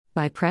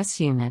By Press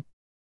Unit.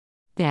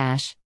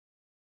 Dash.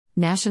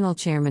 National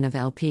Chairman of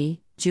LP,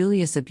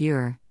 Julius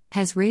Abure,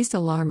 has raised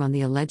alarm on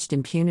the alleged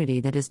impunity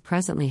that is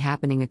presently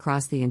happening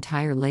across the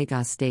entire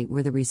Lagos state,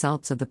 where the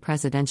results of the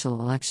presidential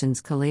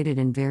elections collated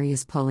in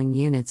various polling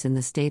units in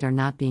the state are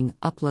not being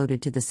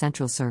uploaded to the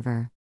central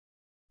server.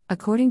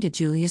 According to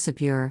Julius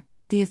Abure,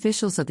 the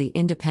officials of the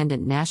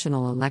Independent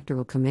National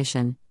Electoral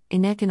Commission,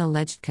 INEC, in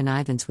alleged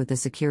connivance with the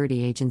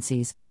security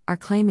agencies, are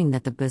claiming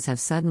that the BIS have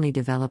suddenly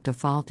developed a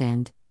fault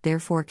and,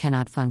 therefore,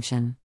 cannot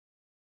function.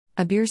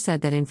 Abure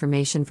said that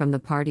information from the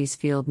party's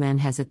field men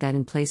has it that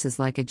in places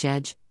like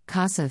Ijeje,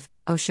 Kasif,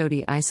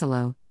 Oshodi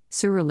Isolo,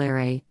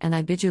 Surulere, and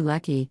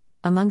Ibiju-Lekki,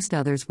 amongst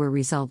others, where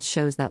results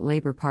shows that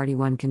Labour Party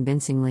won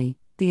convincingly,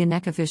 the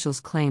INEC officials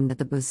claim that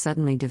the BIS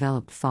suddenly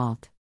developed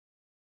fault.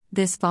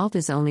 This fault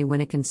is only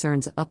when it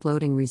concerns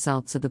uploading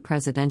results of the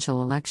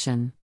presidential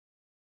election.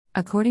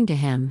 According to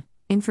him,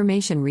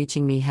 information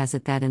reaching me has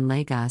it that in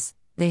Lagos,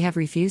 they have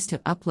refused to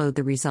upload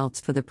the results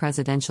for the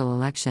presidential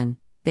election.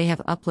 They have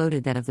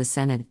uploaded that of the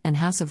Senate and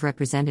House of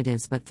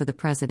Representatives, but for the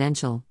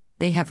presidential,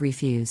 they have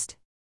refused.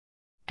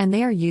 And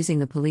they are using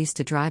the police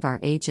to drive our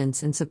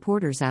agents and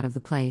supporters out of the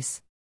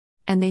place.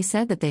 And they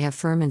said that they have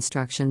firm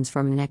instructions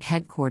from INEC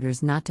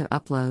headquarters not to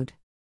upload.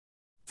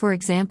 For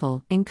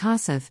example, in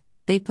Kasif,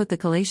 they put the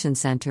collation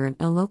center in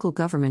a local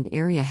government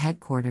area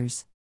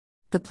headquarters.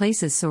 The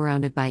place is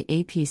surrounded by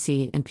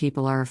APC and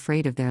people are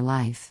afraid of their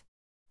life.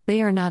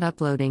 They are not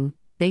uploading.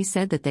 They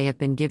said that they have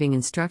been giving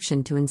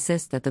instruction to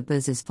insist that the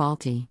BIS is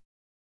faulty.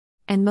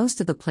 And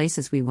most of the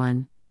places we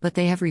won, but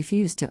they have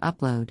refused to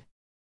upload.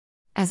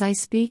 As I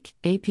speak,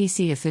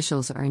 APC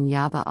officials are in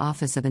Yaba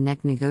office of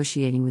INEC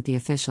negotiating with the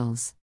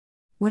officials.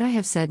 What I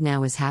have said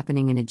now is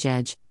happening in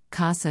Ijeje,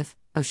 Kasif,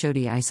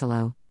 Oshodi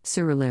Isolo,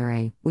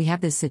 Surulere. We have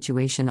this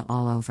situation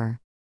all over.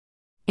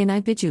 In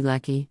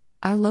Ibiju-Lekki,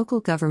 our local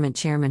government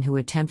chairman who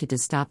attempted to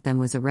stop them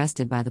was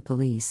arrested by the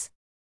police.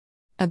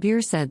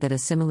 Abure said that a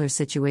similar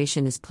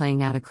situation is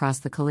playing out across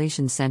the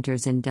collation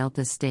centers in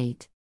Delta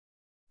State.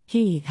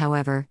 He,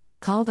 however,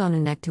 called on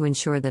INEC to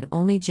ensure that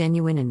only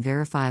genuine and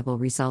verifiable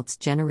results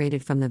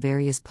generated from the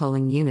various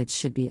polling units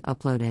should be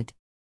uploaded.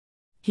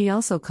 He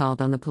also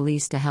called on the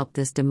police to help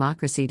this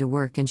democracy to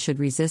work and should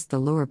resist the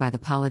lure by the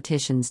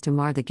politicians to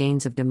mar the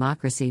gains of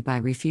democracy by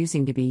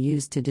refusing to be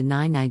used to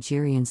deny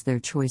Nigerians their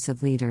choice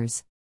of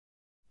leaders.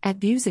 At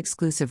Views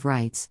Exclusive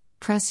Rights,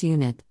 Press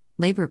Unit,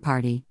 Labour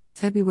Party,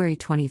 February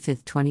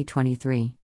 25, 2023.